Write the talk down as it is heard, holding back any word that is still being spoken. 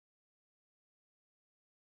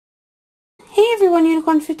Hey everyone,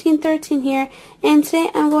 Unicorn1513 here, and today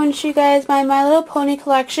I'm going to show you guys my My Little Pony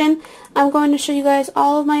collection. I'm going to show you guys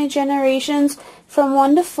all of my generations from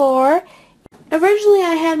 1 to 4. Originally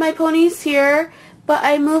I had my ponies here, but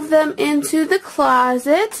I moved them into the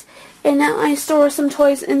closet, and now I store some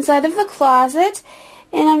toys inside of the closet,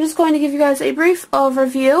 and I'm just going to give you guys a brief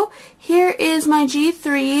overview. Here is my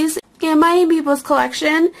G3s and my Amiibos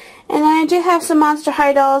collection, and I do have some Monster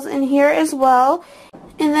High dolls in here as well.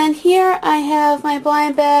 And then here I have my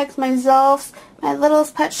blind bags, my Zelfs, my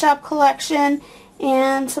Littlest Pet Shop collection,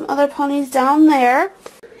 and some other ponies down there.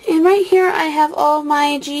 And right here I have all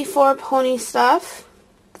my G4 pony stuff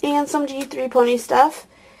and some G3 pony stuff.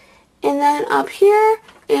 And then up here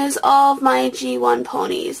is all of my G1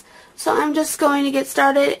 ponies. So I'm just going to get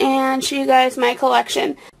started and show you guys my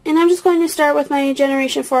collection. And I'm just going to start with my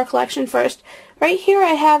Generation 4 collection first. Right here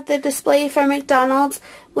I have the display from McDonald's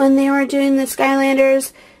when they were doing the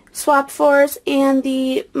Skylanders, Swap Force, and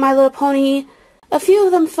the My Little Pony. A few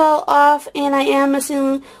of them fell off, and I am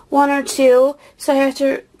missing 1 or 2, so I have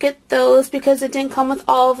to get those because it didn't come with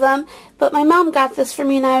all of them. But my mom got this for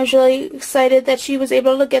me, and I was really excited that she was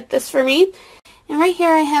able to get this for me. And right here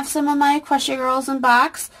I have some of my Equestria Girls in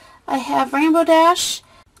box. I have Rainbow Dash,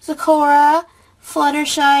 Zecora,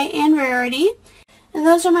 Fluttershy, and Rarity. And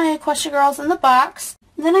those are my Equestria Girls in the box.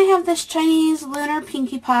 And then I have this Chinese Lunar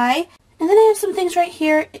Pinkie Pie. And then I have some things right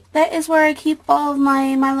here. That is where I keep all of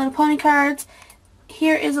my My Little Pony cards.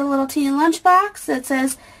 Here is a little teen lunchbox that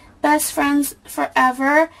says Best Friends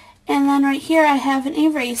Forever. And then right here I have an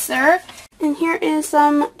eraser. And here is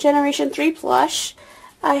some Generation 3 plush.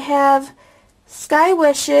 I have Sky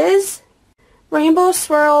Wishes, Rainbow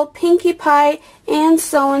Swirl, Pinkie Pie, and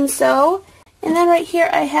So-and-so. And then right here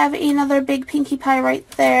I have another big Pinkie Pie right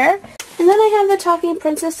there. And then I have the Talking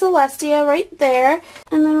Princess Celestia right there.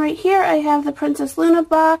 And then right here I have the Princess Luna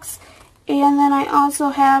box. And then I also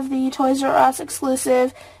have the Toys R Us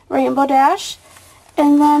exclusive Rainbow Dash.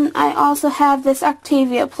 And then I also have this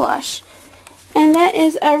Octavia plush. And that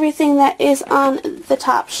is everything that is on the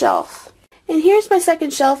top shelf. And here's my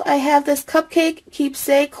second shelf. I have this Cupcake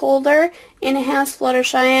Keepsake holder, and it has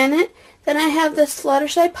Fluttershy in it. Then I have this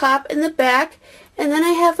Fluttershy Pop in the back. And then I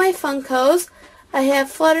have my Funkos. I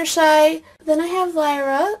have Fluttershy. Then I have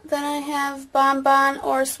Lyra. Then I have Bonbon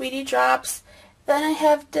or Sweetie Drops. Then I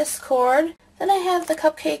have Discord. Then I have the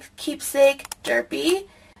Cupcake Keepsake Derpy.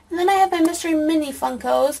 And then I have my Mystery Mini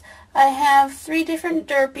Funkos. I have 3 different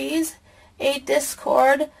Derpies, a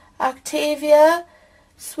Discord, Octavia,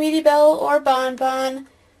 Sweetie Belle or Bonbon,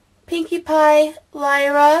 Pinkie Pie,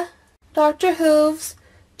 Lyra, Dr. Hooves,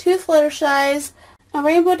 2 Fluttershys, a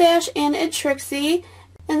Rainbow Dash, and a Trixie.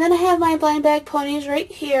 And then I have my blind bag ponies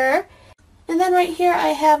right here. And then right here I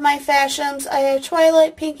have my Fashions. I have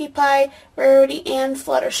Twilight, Pinkie Pie, Rarity, and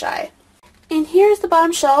Fluttershy. And here's the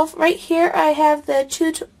bottom shelf. Right here I have the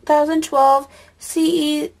 2012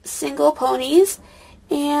 CE single ponies.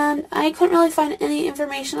 And I couldn't really find any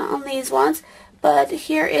information on these ones. But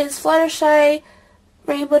here is Fluttershy,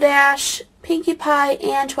 Rainbow Dash, Pinkie Pie,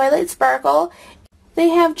 and Twilight Sparkle. They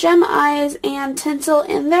have gem eyes and tinsel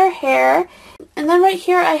in their hair. And then right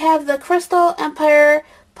here I have the Crystal Empire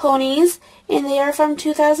ponies, and they are from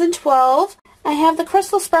 2012. I have the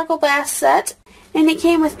Crystal Sparkle Bass set, and it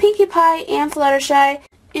came with Pinkie Pie and Fluttershy.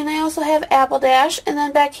 And I also have Apple Dash. And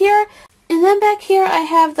then back here I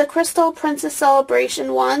have the Crystal Princess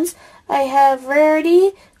Celebration ones. I have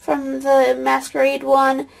Rarity from the Masquerade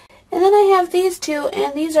one. And then I have these 2,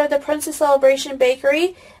 and these are the Princess Celebration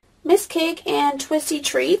Bakery, Miss Cake, and Twisty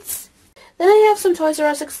Treats. Then I have some Toys R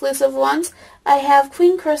Us exclusive ones. I have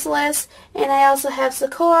Queen Chrysalis, and I also have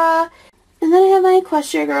Zecora. And then I have my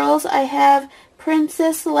Equestria Girls. I have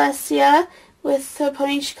Princess Celestia with the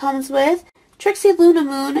pony she comes with, Trixie Luna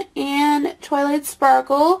Moon, and Twilight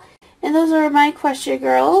Sparkle. And those are my Equestria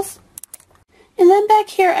Girls. And then back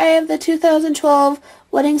here I have the 2012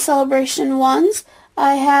 Wedding Celebration ones.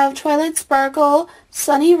 I have Twilight Sparkle,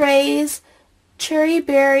 Sunny Rays, Cherry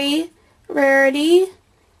Berry, Rarity,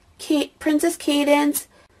 Princess Cadence,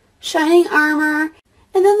 Shining Armor,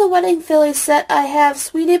 and then the Wedding Filly set I have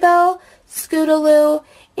Sweetie Belle, Scootaloo,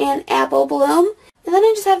 and Apple Bloom. And then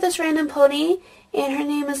I just have this random pony, and her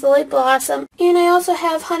name is Lily Blossom. And I also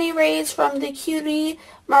have Honey Rays from the Cutie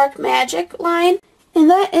Mark Magic line. And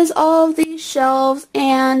that is all of these shelves,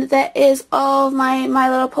 and that is all of my My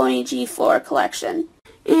Little Pony G4 collection.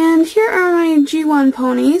 And here are my G1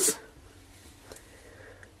 ponies.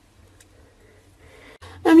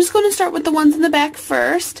 I'm just going to start with the ones in the back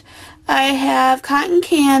first. I have Cotton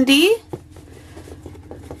Candy,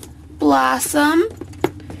 Blossom,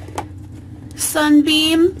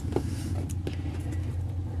 Sunbeam,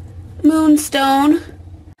 Moonstone,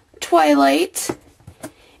 Twilight,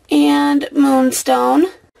 and Moonstone.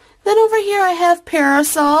 Then over here I have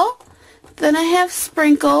Parasol. Then I have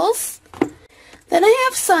Sprinkles. Then I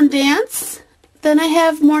have Sundance. Then I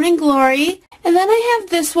have Morning Glory. And then I have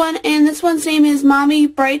this one, and this one's name is Mommy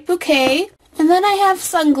Bright Bouquet. And then I have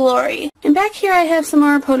Sun Glory. And back here I have some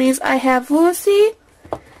more ponies. I have Lucy.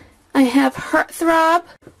 I have Heartthrob.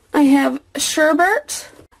 I have Sherbert.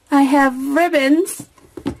 I have Ribbons.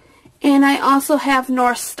 And I also have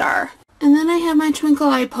North Star. And then I have my Twinkle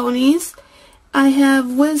Eye ponies. I have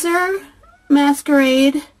Whizzer,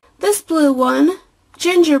 Masquerade, this blue one,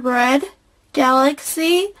 Gingerbread,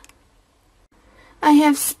 Galaxy. I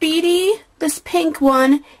have Speedy, this pink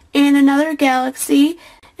one, and another Galaxy.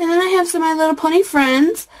 And then I have some of my little pony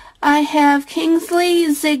friends. I have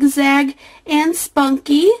Kingsley, Zigzag, and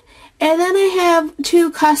Spunky. And then I have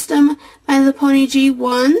two custom My Little Pony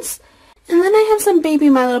G1s. And then I have some baby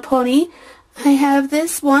My Little Pony. I have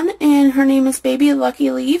this one, and her name is Baby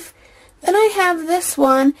Lucky Leaf. Then I have this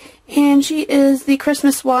one, and she is the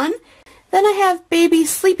Christmas one. Then I have Baby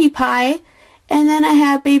Sleepy Pie, and then I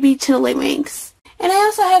have Baby Tiddlywinks. And I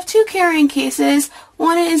also have two carrying cases.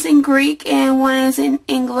 One is in Greek and one is in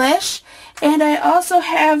English. And I also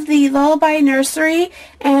have the Lullaby Nursery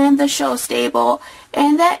and the Show Stable.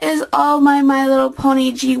 And that is all My Little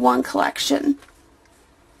Pony G1 collection.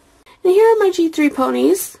 And here are my G3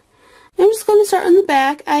 ponies. I'm just going to start on the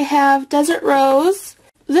back. I have Desert Rose,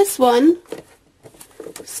 this one,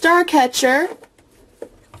 Starcatcher,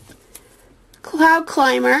 Cloud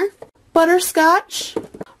Climber, Butterscotch,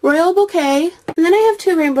 Royal Bouquet, and then I have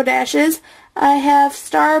two Rainbow Dashes. I have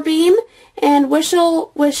Starbeam and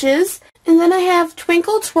Wishful Wishes, and then I have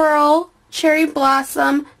Twinkle Twirl, Cherry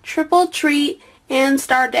Blossom, Triple Treat, and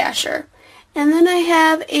Star Dasher. And then I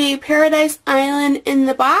have a Paradise Island in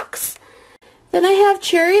the box. Then I have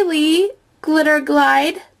Cherry Lee, Glitter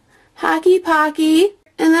Glide, Hockey Pocky,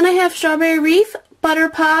 and then I have Strawberry Reef, Butter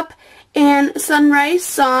Pop, and Sunrise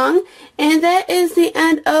Song. And that is the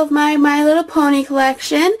end of my Little Pony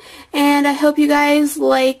collection, and I hope you guys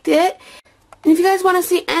liked it. And if you guys want to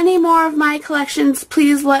see any more of my collections,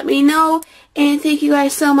 please let me know, and thank you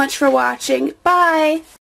guys so much for watching. Bye!